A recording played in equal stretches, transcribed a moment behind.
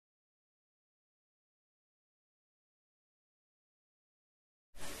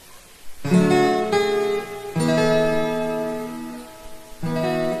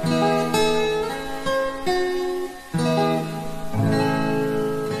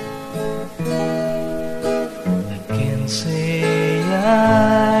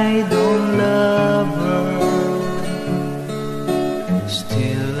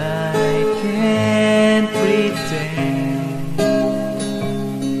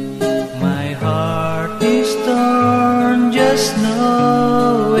just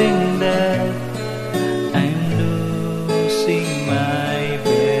knowing that I'm losing my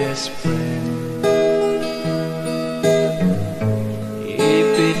best friend.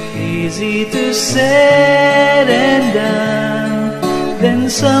 If it's easy to say and done, then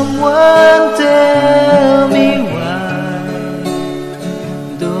someone tell me why.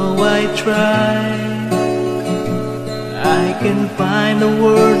 Though I try, I can find the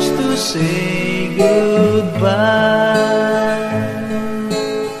words to say goodbye.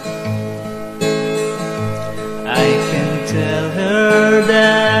 I can tell her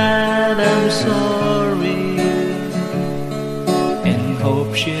that I'm sorry and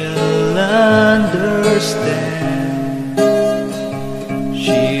hope she'll understand.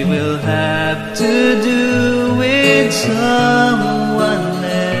 She will have to do with someone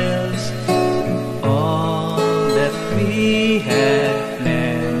else all that we had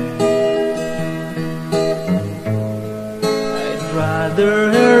planned. I'd rather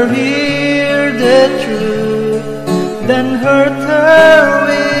her hear the truth than hurt her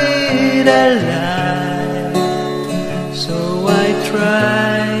with a lie. So I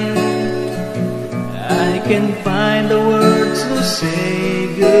try, I can find the words to say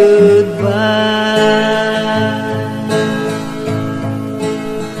goodbye.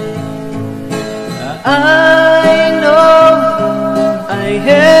 I know I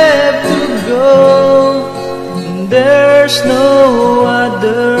have to go, there's no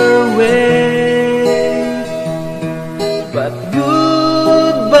other way. But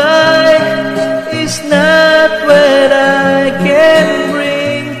goodbye is not what I can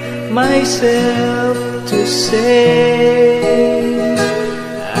bring myself to say.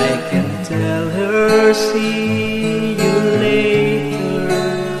 I can tell her, see you later,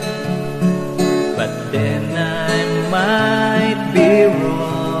 but then I might be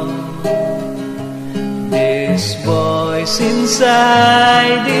wrong. This voice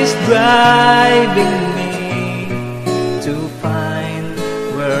inside is driving me to find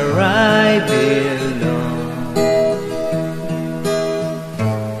where I belong.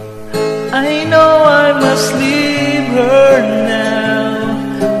 I know I must leave her now,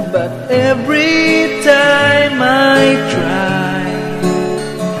 but every time I try,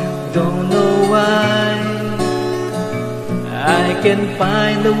 don't know why, I can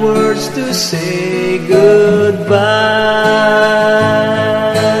find the words to say goodbye.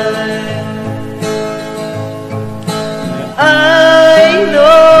 I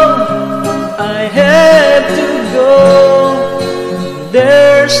know I have to go,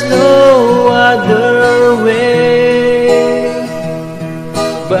 there's no other way.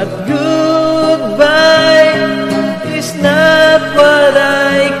 But goodbye is not what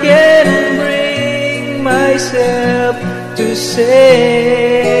I can bring myself to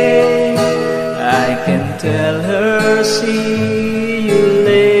say. I can tell her, see you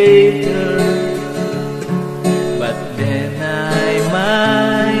later, but then I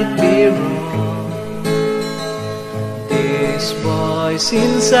might be wrong. This voice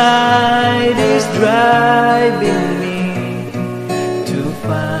inside is driving me to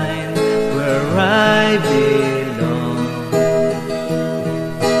find where I belong.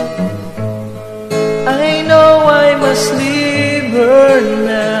 I know I must leave her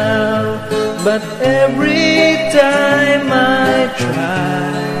now, but every time I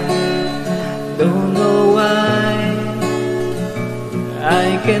try, don't know why, I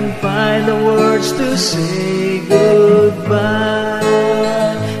can find the words to say goodbye.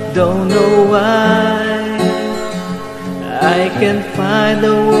 Don't know why, I can find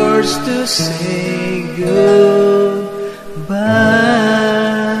the words to say goodbye.